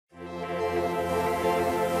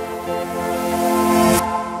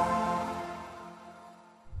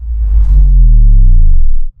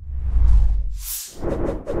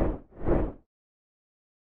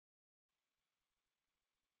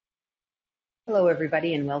Hello,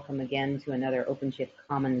 everybody, and welcome again to another OpenShift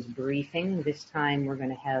Commons briefing. This time we're going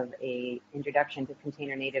to have an introduction to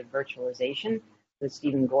container native virtualization with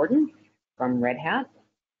Stephen Gordon from Red Hat.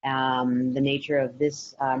 The nature of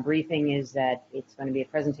this briefing is that it's going to be a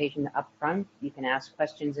presentation up front. You can ask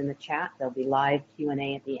questions in the chat. There'll be live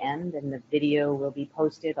Q&A at the end, and the video will be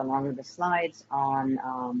posted along with the slides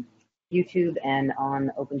on YouTube and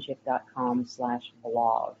on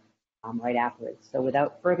openshift.com/blog right afterwards. So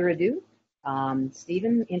without further ado,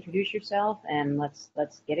 Stephen, introduce yourself and let's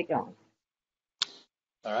get it going.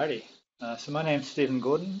 Alrighty. So my name's Stephen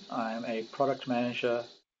Gordon. I'm a product manager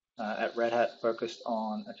at Red Hat focused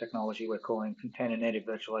on a technology we're calling container native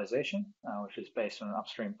virtualization, which is based on an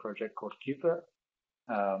upstream project called KubeVirt.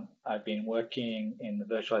 I've been working in the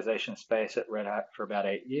virtualization space at Red Hat for about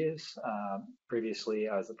 8 years. Previously,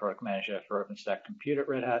 I was the product manager for OpenStack Compute at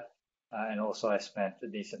Red Hat. And also I spent a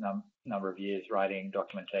decent number of years writing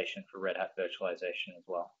documentation for Red Hat virtualization as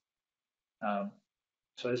well.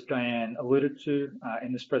 So as Diane alluded to,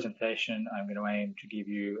 in this presentation, I'm going to aim to give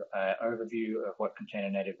you an overview of what container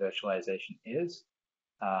native virtualization is,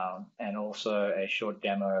 and also a short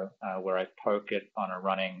demo where I poke it on a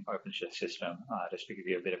running OpenShift system, just to give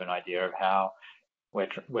you a bit of an idea of how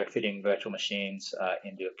we're fitting virtual machines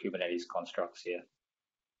into Kubernetes constructs here.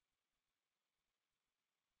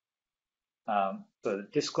 So the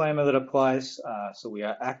disclaimer that applies, so we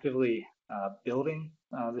are actively building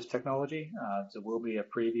this technology. There will be a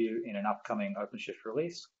preview in an upcoming OpenShift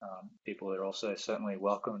release. People are also certainly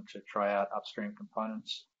welcome to try out upstream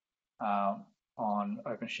components on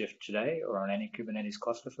OpenShift today or on any Kubernetes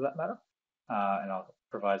cluster for that matter. And I'll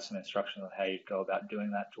provide some instructions on how you go about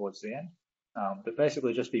doing that towards the end. But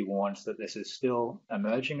basically just be warned that this is still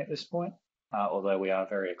emerging at this point, although we are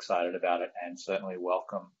very excited about it and certainly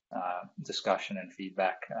welcome discussion and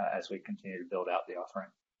feedback as we continue to build out the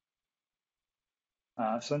offering.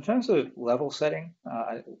 So in terms of level setting,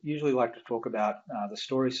 I usually like to talk about the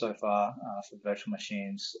story so far for virtual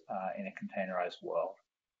machines in a containerized world.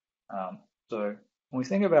 So when we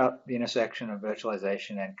think about the intersection of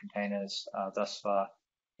virtualization and containers thus far,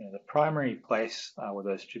 the primary place where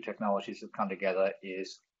those two technologies have come together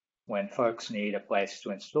is when folks need a place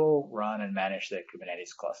to install, run, and manage their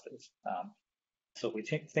Kubernetes clusters. So if we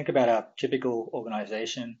think about our typical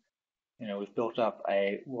organization, we've built up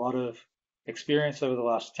a lot of experience over the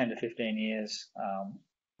last 10 to 15 years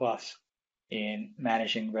plus in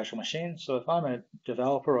managing virtual machines. So if I'm a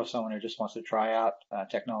developer or someone who just wants to try out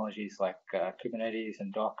technologies like Kubernetes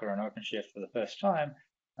and Docker and OpenShift for the first time,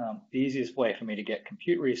 the easiest way for me to get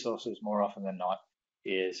compute resources more often than not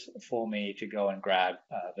is for me to go and grab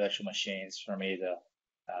virtual machines from either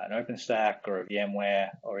an OpenStack or a VMware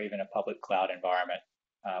or even a public cloud environment,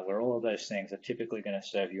 where all of those things are typically going to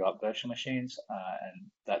serve you up virtual machines, and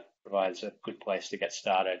that provides a good place to get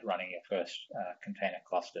started running your first container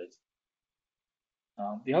clusters.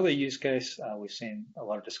 The other use case we've seen a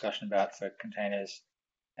lot of discussion about for containers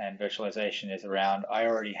and virtualization is around, I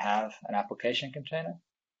already have an application container,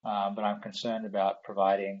 but I'm concerned about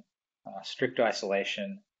providing strict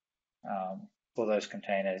isolation for those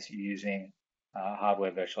containers using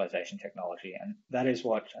hardware virtualization technology. And that is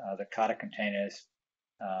what the Kata containers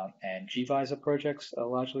and gvisor projects are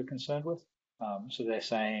largely concerned with. So they're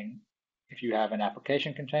saying, if you have an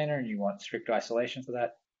application container and you want strict isolation for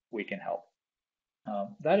that, we can help.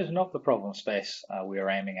 That is not the problem space we are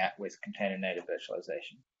aiming at with container native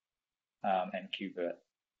virtualization and KubeVirt.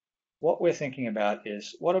 What we're thinking about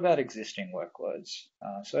is, what about existing workloads?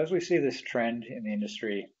 So as we see this trend in the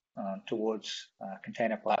industry towards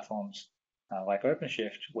container platforms like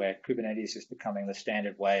OpenShift, where Kubernetes is becoming the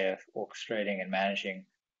standard way of orchestrating and managing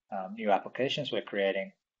new applications we're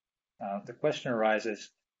creating, the question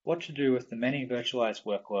arises, what to do with the many virtualized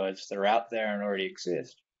workloads that are out there and already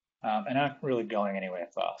exist and aren't really going anywhere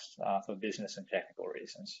fast for business and technical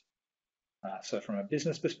reasons. So from a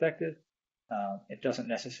business perspective, it doesn't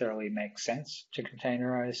necessarily make sense to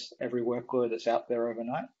containerize every workload that's out there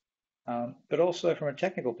overnight. But also from a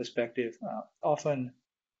technical perspective, often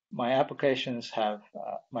my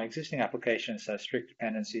existing applications have strict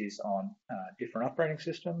dependencies on different operating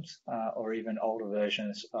systems or even older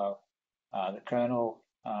versions of the kernel,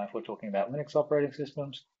 if we're talking about Linux operating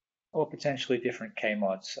systems, or potentially different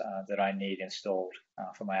kmods that I need installed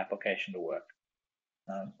for my application to work.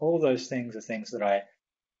 All of those things are things that I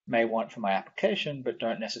may want for my application, but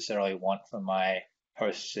don't necessarily want for my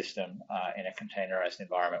host system in a containerized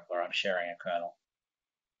environment where I'm sharing a kernel.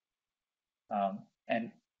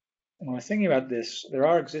 And when we're thinking about this, there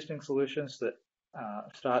are existing solutions that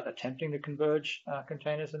start attempting to converge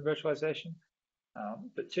containers and virtualization.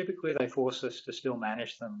 but typically they force us to still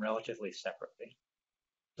manage them relatively separately.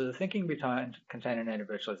 So the thinking behind container native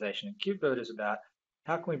virtualization in KubeVirt is about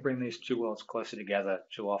how can we bring these two worlds closer together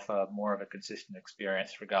to offer more of a consistent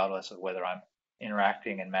experience, regardless of whether I'm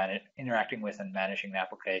interacting with and managing the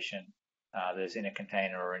application that is in a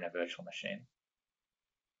container or in a virtual machine.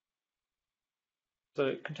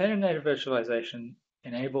 So container native virtualization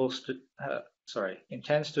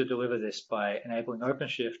intends to deliver this by enabling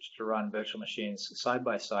OpenShift to run virtual machines side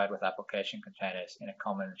by side with application containers in a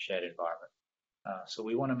common shared environment. So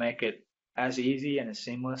we want to make it as easy and as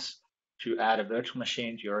seamless to add a virtual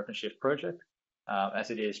machine to your OpenShift project as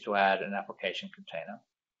it is to add an application container.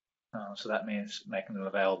 So that means making them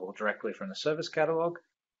available directly from the service catalog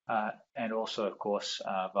and also, of course,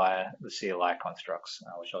 via the CLI constructs,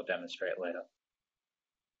 which I'll demonstrate later.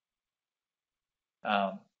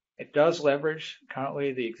 It does leverage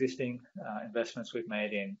currently the existing investments we've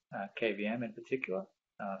made in KVM in particular.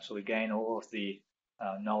 So we gain all of the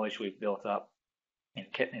knowledge we've built up in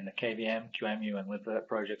the KVM, QEMU, and libvirt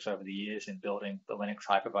projects over the years in building the Linux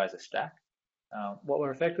hypervisor stack. What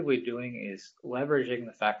we're effectively doing is leveraging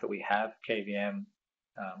the fact that we have KVM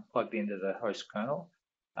plugged into the host kernel,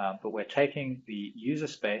 but we're taking the user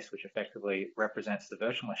space, which effectively represents the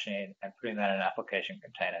virtual machine, and putting that in an application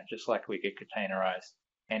container, just like we could containerize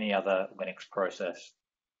any other Linux process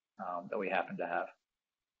that we happen to have.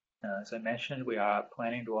 As I mentioned, we are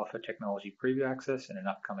planning to offer technology preview access in an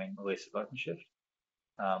upcoming release of OpenShift.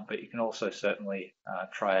 But you can also certainly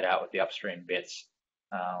try it out with the upstream bits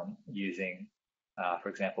using, for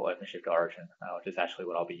example, OpenShift Origin, which is actually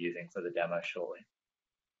what I'll be using for the demo shortly.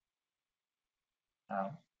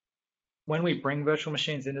 When we bring virtual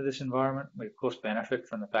machines into this environment, we of course benefit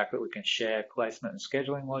from the fact that we can share placement and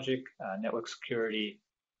scheduling logic, network security,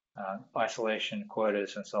 isolation,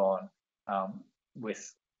 quotas, and so on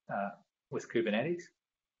with Kubernetes.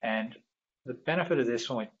 And the benefit of this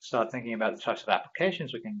when we start thinking about the types of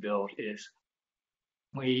applications we can build is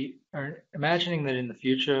we are imagining that in the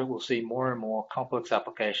future we'll see more and more complex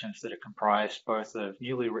applications that are comprised both of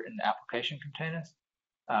newly written application containers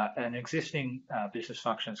and existing business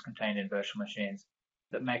functions contained in virtual machines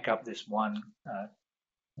that make up this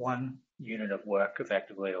one unit of work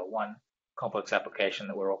effectively, or one complex application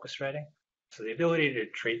that we're orchestrating. So the ability to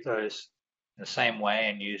treat those in the same way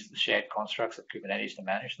and use the shared constructs of Kubernetes to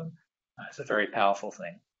manage them is a very powerful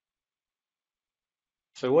thing.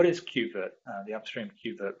 So what is KubeVirt, the upstream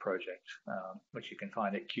KubeVirt project, which you can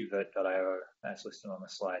find at kubevirt.io as listed on the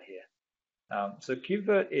slide here. So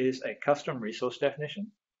KubeVirt is a custom resource definition.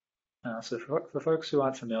 So for folks who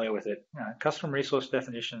aren't familiar with it, custom resource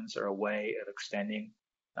definitions are a way of extending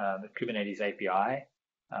the Kubernetes API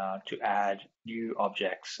to add new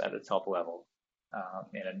objects at the top level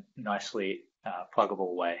in a nicely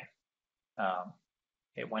pluggable way.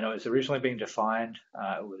 When it was originally being defined,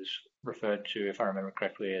 it was referred to, if I remember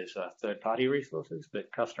correctly, as third-party resources,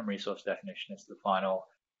 but custom resource definition is the final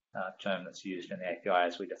term that's used in the API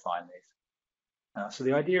as we define these. So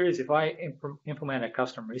the idea is if I implement a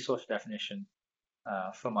custom resource definition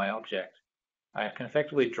for my object, I can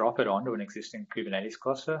effectively drop it onto an existing Kubernetes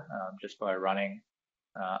cluster just by running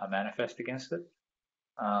a manifest against it.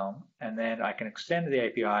 And then I can extend the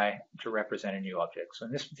API to represent a new object. So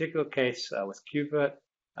in this particular case with KubeVirt,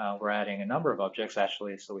 we're adding a number of objects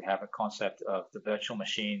actually. So we have a concept of the virtual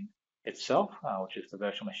machine itself, which is the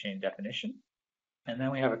virtual machine definition. And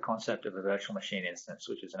then we have a concept of a virtual machine instance,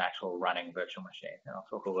 which is an actual running virtual machine. And I'll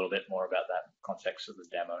talk a little bit more about that in the context of the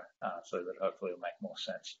demo so that hopefully it'll make more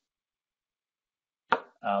sense.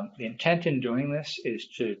 The intent in doing this is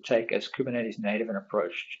to take as Kubernetes native an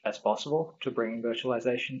approach as possible to bringing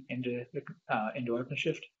virtualization into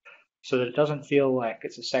OpenShift so that it doesn't feel like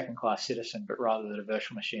it's a second-class citizen, but rather that a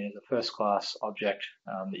virtual machine is a first-class object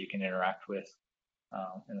that you can interact with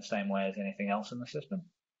in the same way as anything else in the system.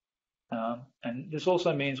 And this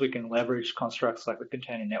also means we can leverage constructs like the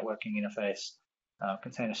container networking interface,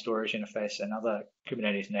 container storage interface, and other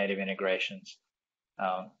Kubernetes native integrations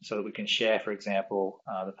so that we can share, for example,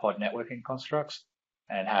 the pod networking constructs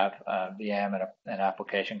and have a VM and an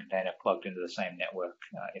application container plugged into the same network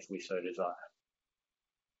if we so desire.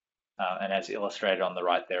 And as illustrated on the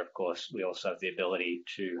right there, of course, we also have the ability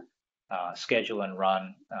to schedule and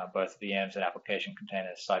run both VMs and application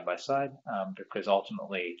containers side by side because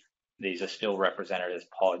ultimately these are still represented as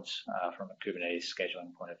pods from a Kubernetes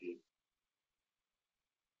scheduling point of view.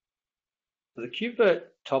 So the KubeVirt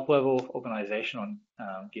top-level organization on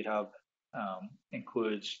GitHub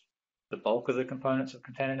includes the bulk of the components of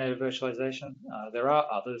container native virtualization. There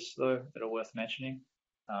are others, though, that are worth mentioning.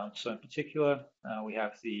 So in particular, we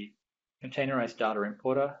have the containerized data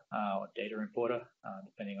importer or data importer,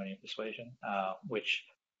 depending on your persuasion, which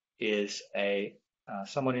is a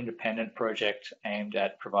somewhat independent project aimed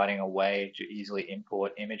at providing a way to easily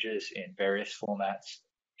import images in various formats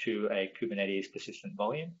to a Kubernetes persistent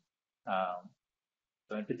volume.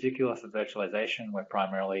 So in particular for virtualization, we're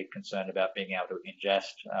primarily concerned about being able to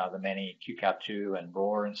ingest the many QCAP2 and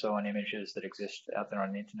RAW and so on images that exist out there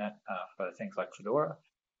on the internet for things like Fedora.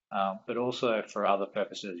 But also for other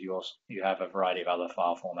purposes, you have a variety of other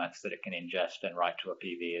file formats that it can ingest and write to a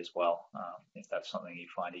PV as well, if that's something you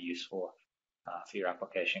find a use for your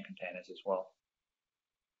application containers as well.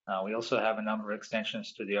 We also have a number of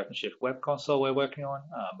extensions to the OpenShift web console we're working on,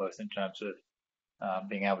 both in terms of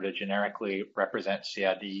being able to generically represent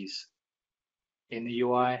CRDs in the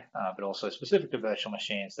UI, but also specific to virtual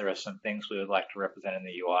machines. There are some things we would like to represent in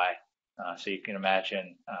the UI. So you can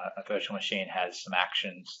imagine a virtual machine has some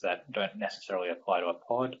actions that don't necessarily apply to a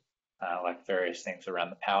pod, like various things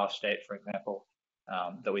around the power state, for example,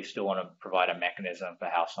 that we still want to provide a mechanism for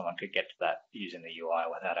how someone could get to that using the UI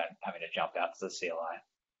without having to jump out to the CLI.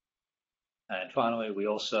 And finally, we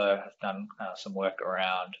also have done some work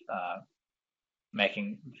around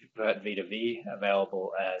making Virt V2V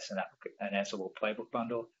available as an Ansible playbook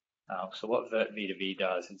bundle. So what Virt V2V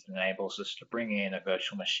does is it enables us to bring in a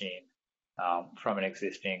virtual machine from an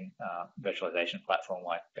existing virtualization platform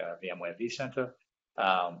like VMware vCenter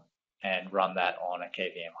and run that on a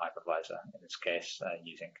KVM hypervisor, in this case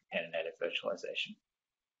using container native virtualization.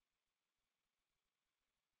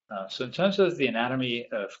 So in terms of the anatomy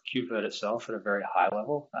of KubeVirt itself at a very high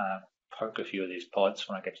level, poke a few of these pods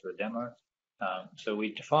when I get to the demo. So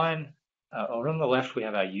we define, on the left, we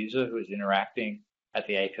have our user who is interacting at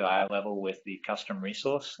the API level with the custom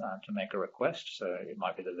resource to make a request. So it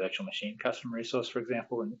might be the virtual machine custom resource, for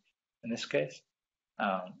example, in this case.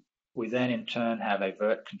 We then in turn have a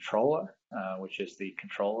Virt controller, which is the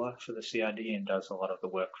controller for the CRD and does a lot of the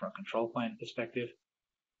work from a control plane perspective,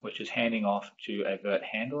 which is handing off to a Virt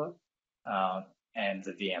handler and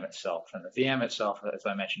the VM itself. And the VM itself, as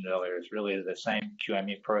I mentioned earlier, is really the same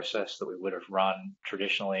QEMU process that we would have run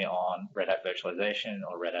traditionally on Red Hat Virtualization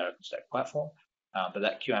or Red Hat OpenStack platform. But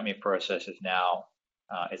that QEMU process is now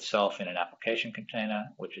itself in an application container,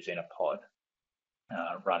 which is in a pod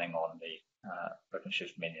running on the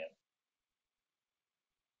OpenShift minion.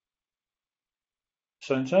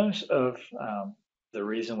 So in terms of the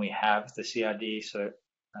reason we have the CRD, so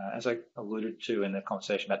as I alluded to in the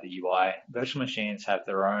conversation about the UI, virtual machines have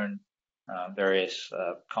their own various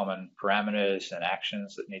common parameters and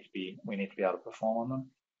actions that we need to be able to perform on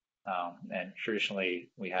them. And traditionally,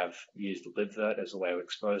 we have used libvirt as a way to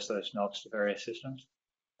expose those knobs to various systems.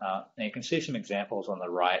 And you can see some examples on the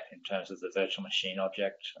right in terms of the virtual machine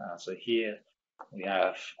object. So here we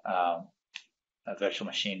have a virtual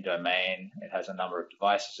machine domain. It has a number of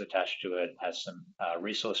devices attached to it. It has some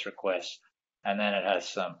resource requests, and then it has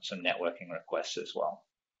some networking requests as well.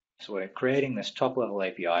 So we're creating this top-level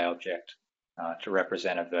API object to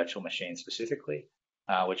represent a virtual machine specifically,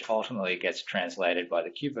 which ultimately gets translated by the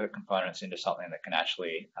KubeVirt components into something that can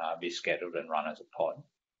actually be scheduled and run as a pod.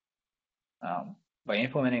 By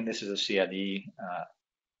implementing this as a CRD,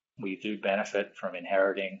 we do benefit from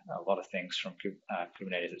inheriting a lot of things from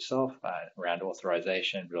Kubernetes itself around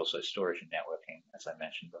authorization, but also storage and networking, as I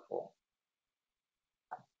mentioned before.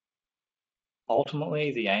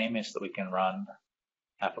 Ultimately, the aim is that we can run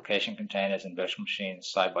application containers and virtual machines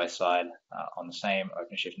side by side on the same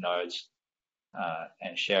OpenShift nodes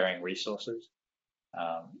and sharing resources.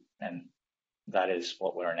 And that is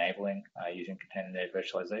what we're enabling using container native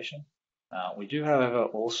virtualization. We do, however,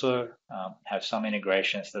 also have some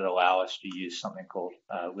integrations that allow us to use something called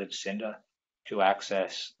libcinder to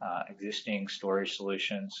access existing storage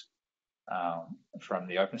solutions from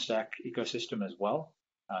the OpenStack ecosystem as well.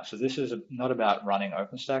 So this is not about running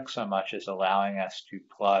OpenStack so much as allowing us to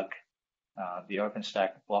plug the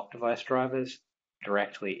OpenStack block device drivers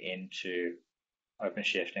directly into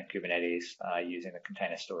OpenShift and Kubernetes using the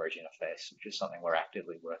container storage interface, which is something we're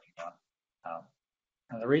actively working on.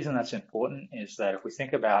 And the reason that's important is that if we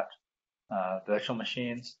think about virtual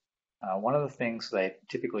machines, one of the things they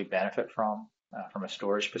typically benefit from a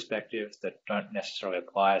storage perspective that don't necessarily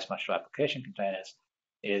apply as much to application containers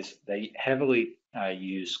is they heavily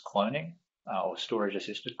use cloning or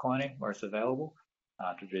storage-assisted cloning where it's available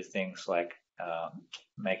to do things like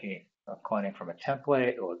making cloning from a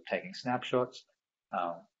template or taking snapshots.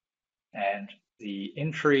 And the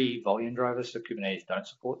in-tree volume drivers for Kubernetes don't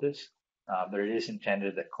support this, but it is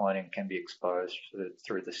intended that cloning can be exposed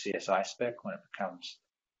through the CSI spec when it becomes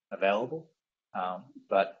available.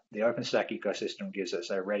 But the OpenStack ecosystem gives us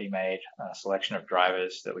a ready-made selection of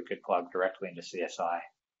drivers that we could plug directly into CSI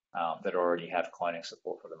that already have cloning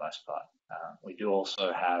support for the most part. We do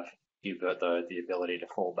also have KubeVirt, though, the ability to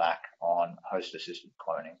fall back on host-assisted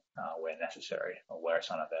cloning where necessary or where it's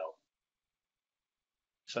unavailable.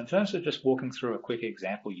 So in terms of just walking through a quick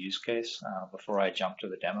example use case before I jump to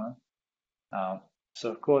the demo. So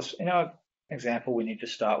of course, in our example, we need to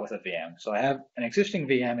start with a VM. So I have an existing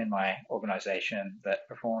VM in my organization that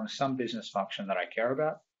performs some business function that I care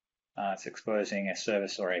about. It's exposing a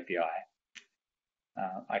service or API.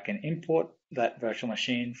 I can import that virtual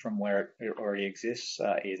machine from where it already exists,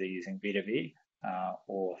 either using V2V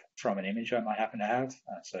or from an image I might happen to have.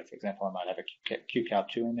 So for example, I might have a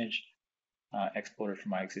QCloud2 image exported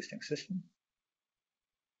from my existing system.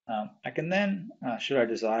 I can then, should I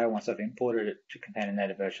desire, once I've imported it to container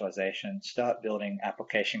native virtualization, start building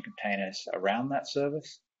application containers around that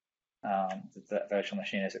service that virtual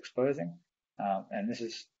machine is exposing. And this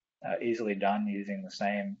is easily done using the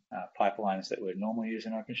same pipelines that we'd normally use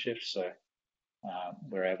in OpenShift. So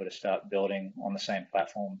we're able to start building on the same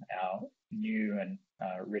platform our new and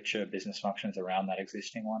richer business functions around that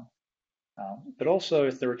existing one. But also,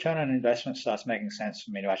 if the return on investment starts making sense for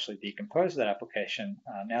me to actually decompose that application,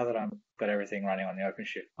 now that I've got everything running on the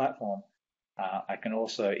OpenShift platform, I can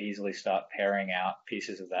also easily start pairing out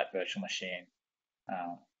pieces of that virtual machine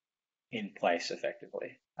in place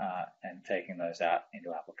effectively and taking those out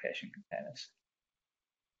into application containers.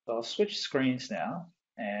 So I'll switch screens now,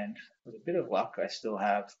 and with a bit of luck, I still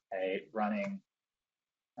have a running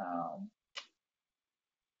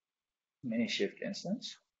mini-shift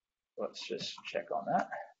instance. Let's just check on that.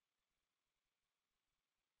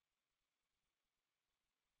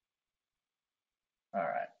 All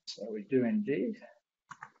right, so we do indeed.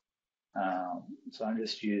 So I'm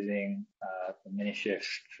just using the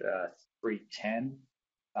Minishift 310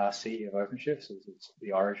 RC of OpenShift, so this is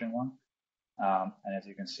the origin one. And as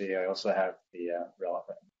you can see, I also have the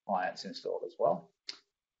relevant clients installed as well.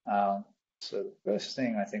 So the first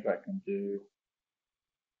thing I think I can do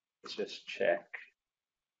is just check.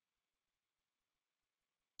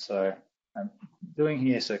 So I'm doing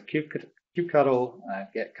here, so kubectl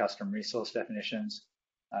get custom resource definitions.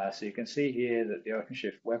 So you can see here that the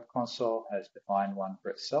OpenShift web console has defined one for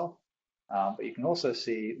itself, but you can also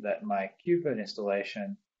see that my KubeVirt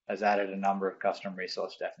installation has added a number of custom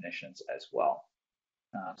resource definitions as well.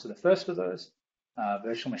 So the first of those,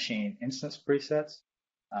 virtual machine instance presets.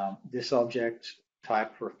 This object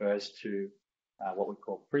type refers to what we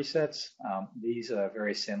call presets. These are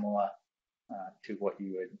very similar to what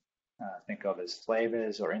you would think of as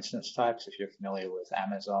flavors or instance types if you're familiar with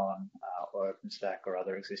Amazon or OpenStack or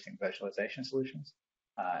other existing virtualization solutions.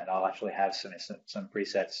 And I'll actually have some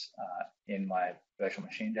presets in my virtual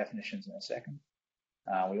machine definitions in a second.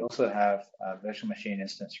 We also have virtual machine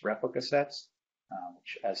instance replica sets,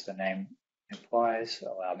 which, as the name implies,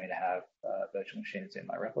 allow me to have virtual machines in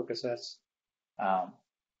my replica sets.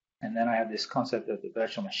 And then I have this concept of the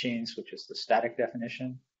virtual machines, which is the static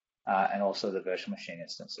definition, and also the virtual machine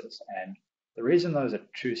instances. And the reason those are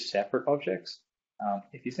two separate objects,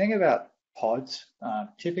 if you think about pods,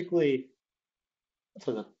 typically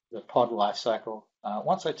for the pod lifecycle,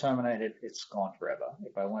 once I terminate it, it's gone forever.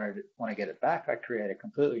 If I want to get it back, I create a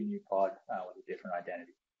completely new pod with a different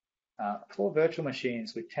identity. For virtual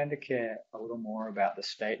machines, we tend to care a little more about the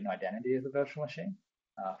state and identity of the virtual machine,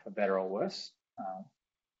 for better or worse.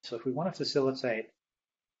 So if we want to facilitate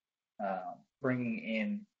bringing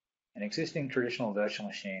in an existing traditional virtual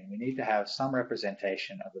machine, we need to have some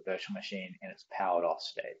representation of the virtual machine in its powered off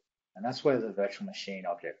state. And that's where the virtual machine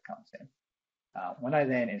object comes in. When I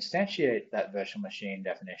then instantiate that virtual machine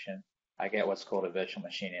definition, I get what's called a virtual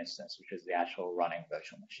machine instance, which is the actual running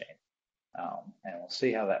virtual machine. And we'll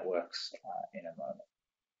see how that works in a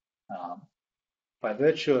moment. By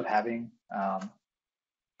virtue of having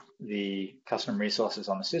the custom resources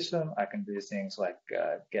on the system, I can do things like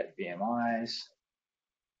get VMIs,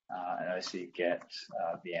 and obviously get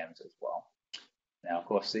VMs as well. Now, of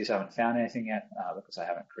course, these haven't found anything yet because I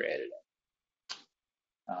haven't created it.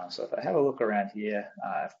 So if I have a look around here,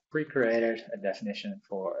 I've pre-created a definition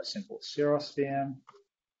for a simple Syros VM.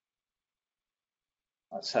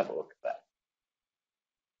 Let's have a look at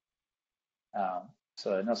that.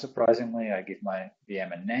 So not surprisingly, I give my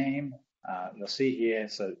VM a name. You'll see here,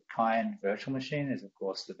 so kind virtual machine is of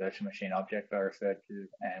course the virtual machine object I referred to,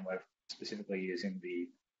 and we're specifically using the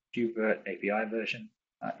KubeVirt API version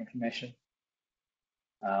information.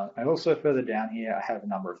 And also further down here, I have a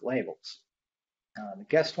number of labels. The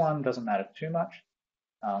guest one doesn't matter too much.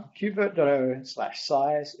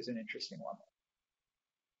 KubeVirt.io/size is an interesting one.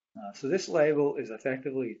 So this label is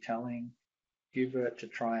effectively telling KubeVirt to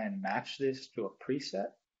try and match this to a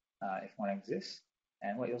preset if one exists.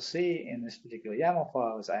 And what you'll see in this particular YAML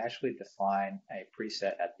file is I actually define a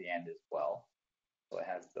preset at the end as well. So I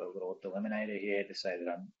have the little delimiter here to say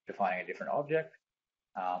that I'm defining a different object.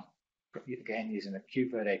 Again, using the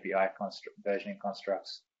KubeVirt API versioning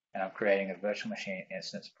constructs, and I'm creating a virtual machine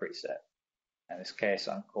instance preset. In this case,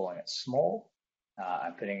 I'm calling it small.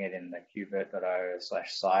 I'm putting it in the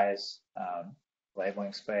kubevirt.io/size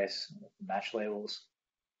labeling space with the match labels.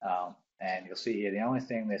 And you'll see here the only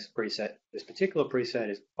thing this particular preset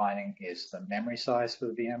is defining is the memory size for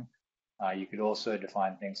the VM. You could also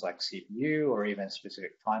define things like CPU or even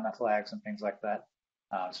specific timer flags and things like that.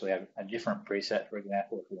 So we have a different preset, for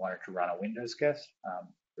example, if we wanted to run a Windows guest,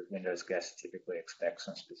 because Windows guest typically expects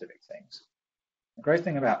some specific things. The great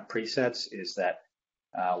thing about presets is that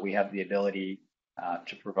we have the ability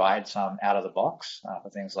to provide some out of the box for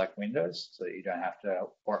things like Windows, so that you don't have to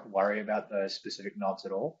worry about those specific knobs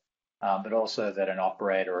at all, but also that an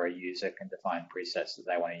operator or a user can define presets that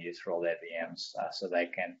they want to use for all their VMs, so they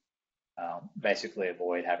can basically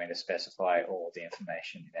avoid having to specify all of the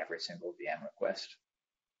information in every single VM request.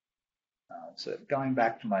 So going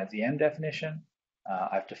back to my VM definition,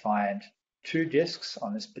 I've defined 2 disks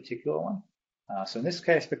on this particular one. So in this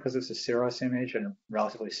case, because it's a Cirrus image and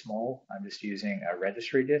relatively small, I'm just using a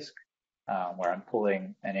registry disk where I'm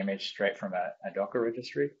pulling an image straight from a Docker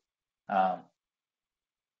registry. I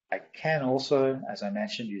can also, as I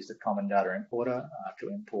mentioned, use the common data importer to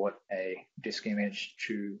import a disk image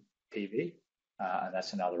to PV, and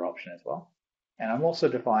that's another option as well. And I'm also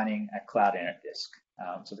defining a cloud init disk.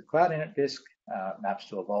 So the cloud init disk maps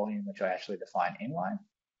to a volume which I actually define inline.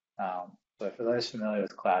 So for those familiar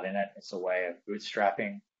with Cloud Init, it's a way of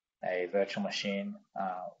bootstrapping a virtual machine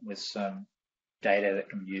with some data that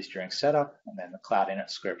can be used during setup, and then the Cloud Init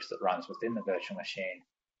script that runs within the virtual machine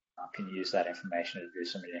can use that information to do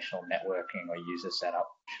some initial networking or user setup,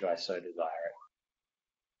 should I so desire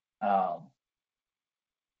it.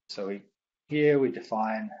 So here we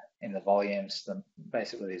define in the volumes,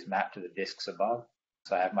 basically these map to the disks above.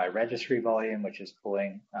 So I have my registry volume, which is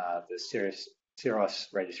pulling the Cirrus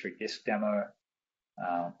registry disk demo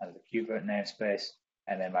as the KubeVirt namespace,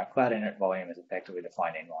 and then my cloud init volume is effectively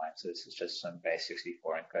defined inline. So this is just some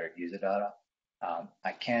base64 encoded user data.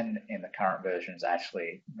 I can, in the current versions,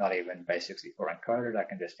 actually not even base64 encoded. I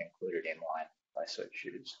can just include it inline if I so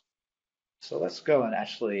choose. So let's go and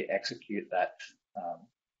actually execute that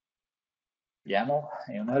YAML.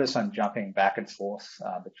 You'll notice I'm jumping back and forth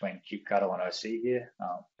between kubectl and OC here.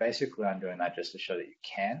 Basically, I'm doing that just to show that you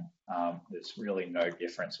can. There's really no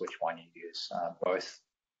difference which one you use. Both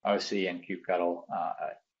OC and kubectl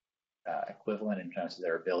are equivalent in terms of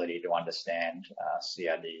their ability to understand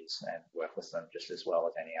CRDs and work with them just as well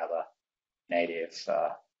as any other native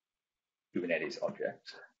Kubernetes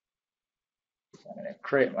object. So I'm going to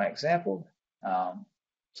create my example.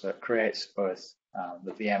 So it creates both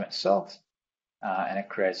the VM itself, and it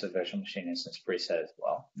creates a virtual machine instance preset as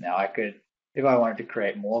well. Now I could, if I wanted to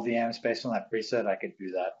create more VMs based on that preset, I could do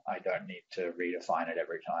that. I don't need to redefine it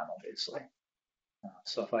every time, obviously.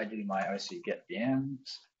 So if I do my OC get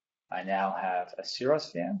VMs, I now have a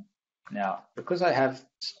Cirrus VM. Now, because I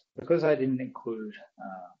didn't include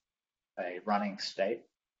a running state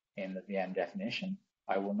in the VM definition,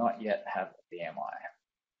 I will not yet have a VMI.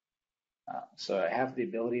 So I have the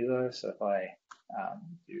ability though, so if I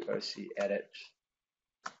do OC edit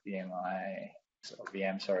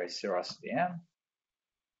Cirrus VM,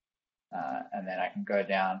 and then I can go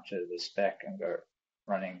down to the spec and go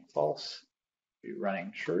running false, do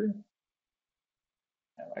running true.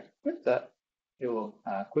 And if I quit that, it will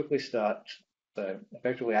quickly start, so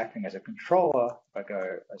effectively acting as a controller. If I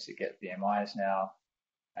go OC get VMIs now,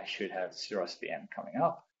 I should have Cirrus VM coming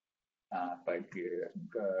up. If I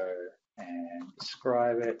go and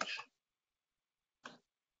describe it,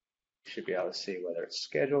 you should be able to see whether it's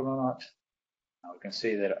scheduled or not. We can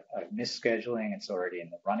see that I've missed scheduling. It's already in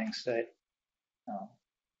the running state.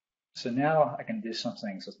 So now I can do some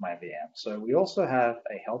things with my VM. So we also have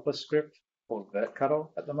a helper script called virtctl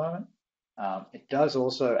at the moment. It does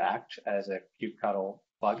also act as a kubectl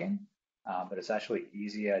plugin, but it's actually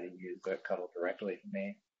easier to use virtctl directly for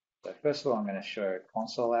me. So first of all, I'm going to show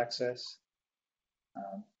console access,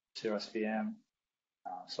 Cirrus VM.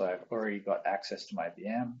 So I've already got access to my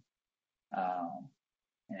VM,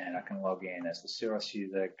 and I can log in as the Cirrus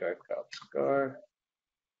user, go.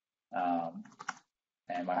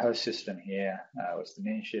 And my host system here was the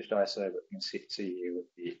Minishift ISO, but you can see here with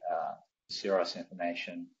the Cirrus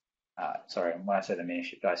information. Sorry, when I say the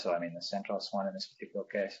Minishift ISO, I mean the CentOS one in this particular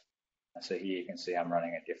case. So here you can see I'm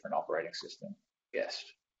running a different operating system,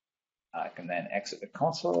 guest. I can then exit the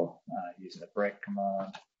console using the break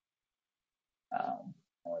command, and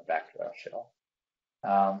we're back to our shell.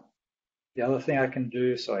 The other thing I can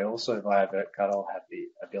do, so I also via virtcuddle have the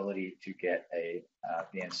ability to get a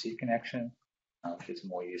VNC connection, which is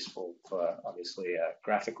more useful for obviously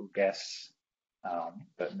graphical guests,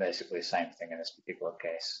 but basically the same thing in this particular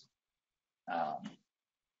case.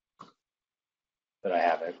 But I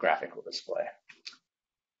have a graphical display.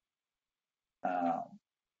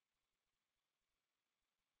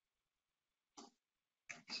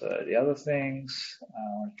 So the other things I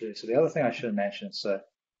want to do, so the other thing I should have mentioned, so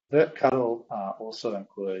virtcuddle also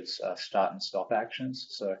includes start and stop actions.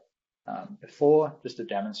 So before, just to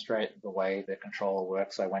demonstrate the way the controller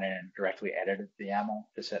works, I went in and directly edited the YAML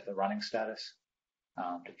to set the running status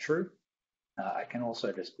to true. I can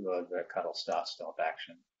also just do a virtcuddle start stop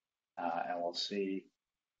action, and we'll see.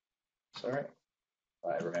 Sorry,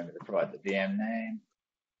 I remember to provide the VM name.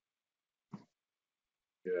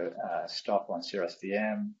 Do a stop on Cirrus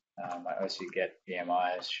VM. My OC get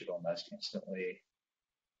VMIs should almost instantly.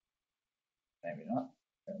 Maybe not.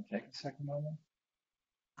 Going to take a second moment.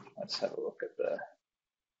 Let's have a look at the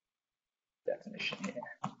definition here.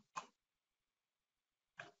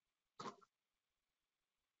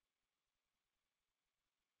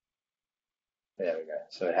 There we go.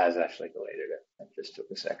 So it has actually deleted it. It just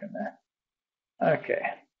took a second there. Okay.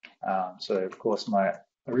 So of course my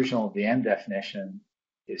original VM definition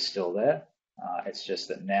is still there. It's just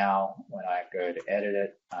that now when I go to edit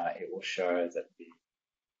it, it will show that the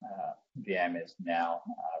VM is now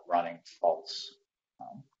running false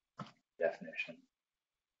definition.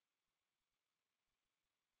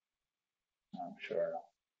 Sure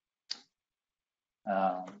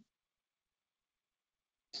enough.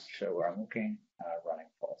 Show where I'm looking, running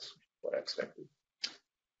false, which is what I expected.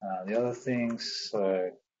 The other things,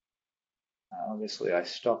 so obviously I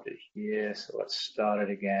stopped it here, so let's start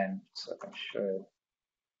it again so I can show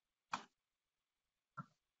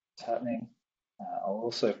what's happening. I'll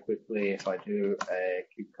also quickly, if I do a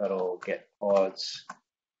kubectl get pods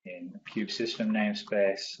in kube system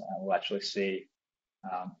namespace, we'll actually see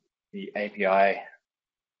the API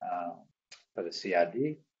for the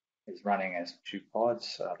CRD is running as two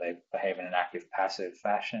pods. They behave in an active-passive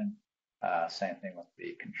fashion. Same thing with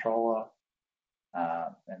the controller.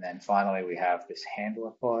 And then finally, we have this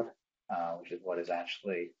handler pod, which is what is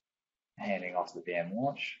actually handing off the VM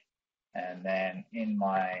launch. And then in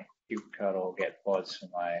my kubectl get pods for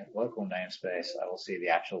my local namespace, I will see the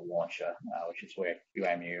actual launcher, which is where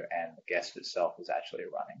QEMU and the guest itself is actually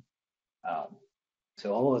running.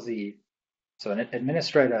 So all of the So an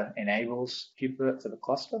administrator enables KubeVirt for the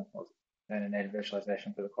cluster, or then a native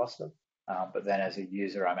virtualization for the cluster. But then as a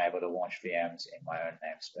user, I'm able to launch VMs in my own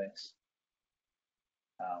namespace.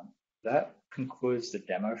 That concludes the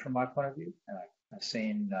demo from my point of view. I've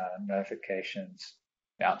seen notifications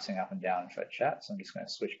bouncing up and down for chat, so I'm just going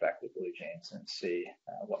to switch back to BlueJeans and see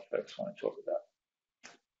what folks want to talk about.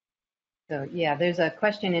 So yeah, there's a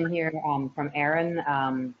question in here from Aaron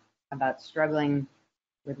about struggling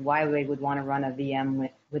with why they would want to run a VM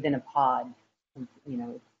within a pod, you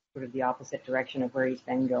know, sort of the opposite direction of where he's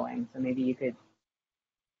been going. So maybe you could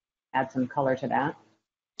add some color to that.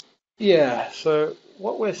 Yeah, so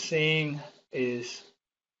what we're seeing is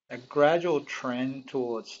a gradual trend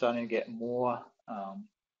towards starting to get more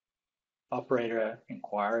operator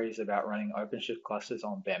inquiries about running OpenShift clusters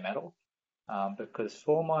on bare metal, because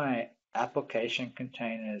for my application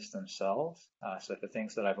containers themselves, so for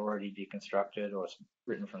things that I've already deconstructed or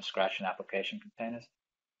written from scratch in application containers,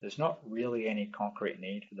 there's not really any concrete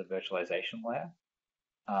need for the virtualization layer,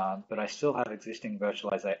 but I still have existing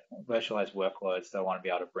virtualized workloads that I want to be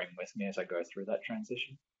able to bring with me as I go through that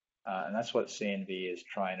transition, and that's what CNV is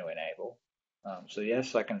trying to enable. So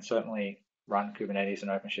yes, I can certainly run Kubernetes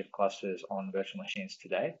and OpenShift clusters on virtual machines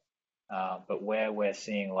today, but where we're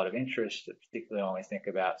seeing a lot of interest, particularly when we think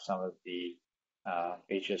about some of the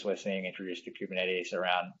features we're seeing introduced to Kubernetes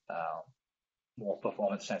around more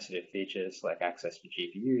performance-sensitive features like access to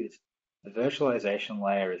GPUs, the virtualization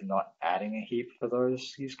layer is not adding a heap for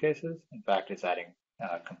those use cases. In fact, it's adding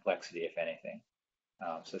complexity, if anything.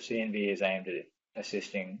 So CNV is aimed at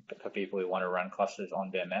assisting for people who want to run clusters on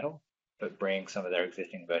bare metal, but bring some of their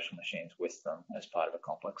existing virtual machines with them as part of a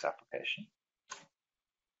complex application.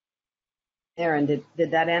 Aaron,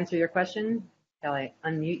 did that answer your question? Shall I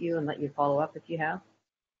unmute you and let you follow up if you have?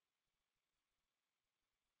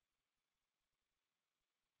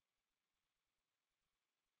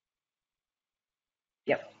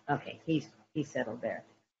 Yep. Okay. He's settled there.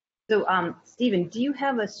 So, Stephen, do you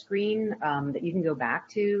have a screen that you can go back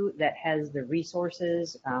to that has the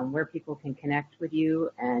resources where people can connect with you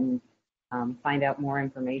and find out more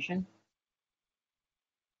information?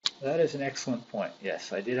 That is an excellent point.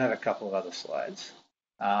 Yes, I did have a couple of other slides.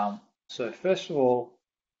 So first of all,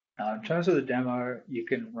 in terms of the demo, you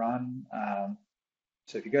can run,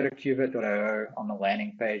 so if you go to KubeVirt.io on the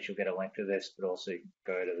landing page, you'll get a link to this, but also you can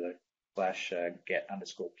go to the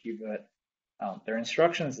 /get_KubeVirt. There are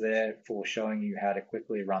instructions there for showing you how to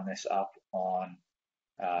quickly run this up on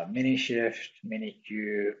Minishift,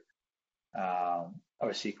 Minikube,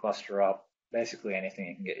 OC cluster up, basically anything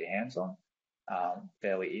you can get your hands on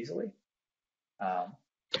fairly easily.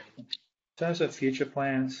 In terms of future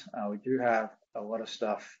plans, we do have a lot of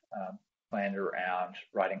stuff planned around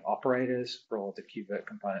writing operators for all the KubeVirt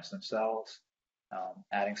components themselves,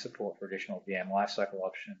 adding support for additional VM lifecycle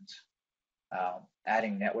options,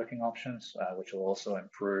 adding networking options, which will also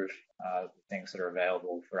improve the things that are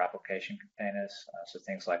available for application containers. So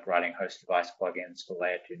things like writing host device plugins for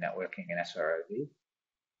layer 2 networking and SROV,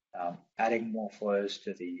 adding more flows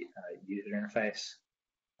to the user interface,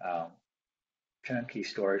 turnkey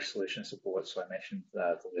storage solution support. So I mentioned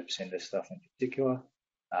the libcinder stuff in particular,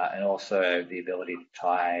 and also the ability to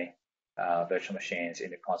tie virtual machines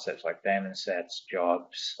into concepts like daemon sets,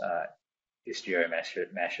 jobs, Istio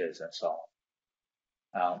meshes, and so on.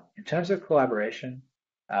 In terms of collaboration,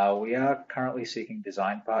 we are currently seeking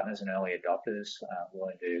design partners and early adopters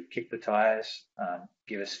willing to kick the tires,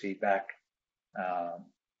 give us feedback.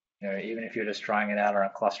 Even if you're just trying it out on a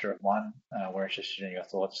cluster of one, we're interested in your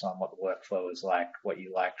thoughts on what the workflow was like, what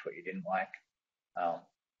you liked, what you didn't like.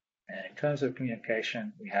 And in terms of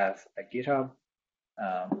communication, we have a GitHub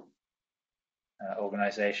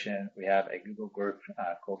organization. We have a Google group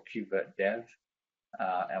called KubeVirt Dev.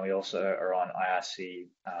 And we also are on IRC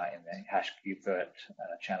in the #KubeVirt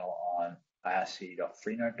channel on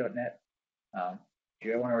irc.freenode.net. If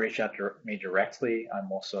you want to reach out to me directly,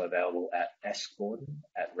 I'm also available at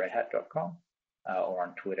sgordon@redhat.com or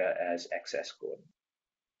on Twitter as xsgordon.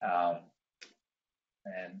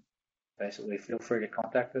 And basically, feel free to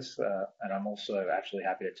contact us. And I'm also actually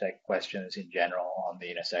happy to take questions in general on the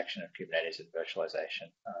intersection of Kubernetes and virtualization.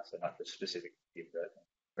 So not just specific to KubeVirt.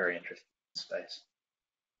 Very interested in the space.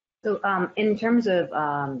 So in terms of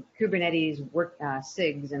Kubernetes work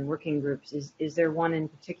SIGs and working groups, is there one in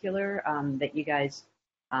particular that you guys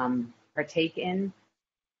partake in?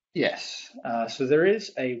 Yes. So there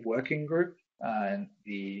is a working group, and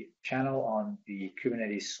the channel on the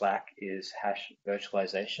Kubernetes Slack is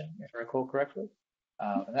 #virtualization, if I recall correctly.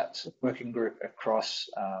 And that's a working group across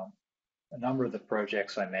a number of the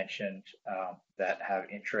projects I mentioned that have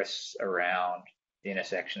interests around the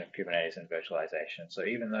intersection of Kubernetes and virtualization. So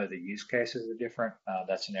even though the use cases are different,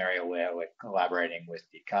 that's an area where we're collaborating with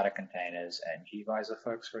the Kata containers and gvisor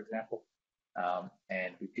folks, for example.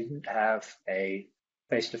 And we didn't have a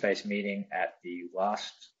face-to-face meeting at the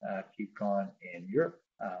last KubeCon in Europe.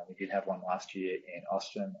 We did have one last year in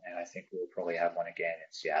Austin, and I think we'll probably have one again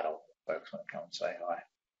in Seattle. Folks want to come and say hi.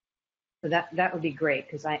 So that would be great,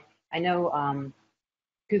 because I know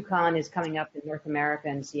KubeCon is coming up in North America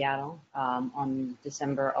in Seattle on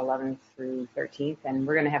December 11th through 13th, and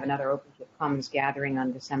we're going to have another OpenShift Commons gathering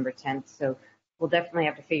on December 10th. So we'll definitely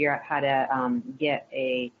have to figure out how to get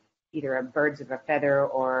either a birds of a feather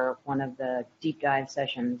or one of the deep dive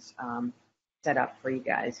sessions set up for you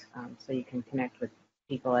guys, so you can connect with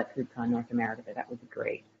people at KubeCon North America. That would be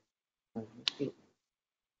great.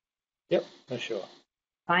 Yep, for sure.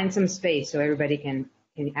 Find some space so everybody can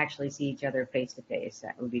actually see each other face to face.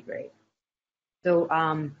 That would be great. So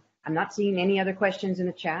I'm not seeing any other questions in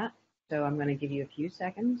the chat, so I'm going to give you a few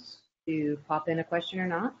seconds to pop in a question or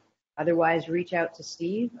not. Otherwise, reach out to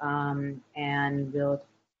Steve, and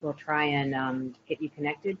we'll try and get you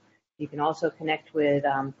connected. You can also connect with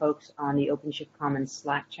folks on the OpenShift Commons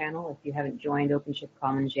Slack channel. If you haven't joined OpenShift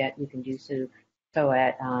Commons yet, you can do so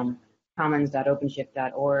at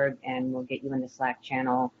commons.openshift.org, and we'll get you in the Slack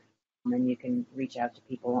channel. And then you can reach out to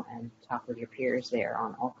people and talk with your peers there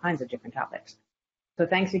on all kinds of different topics. So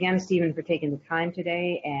thanks again, Stephen, for taking the time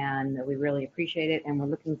today, and we really appreciate it. And we're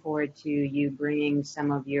looking forward to you bringing some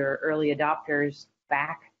of your early adopters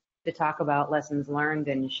back to talk about lessons learned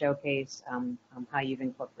and showcase how you've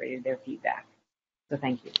incorporated their feedback. So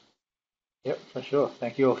thank you. Yep, for sure.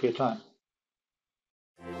 Thank you all for your time.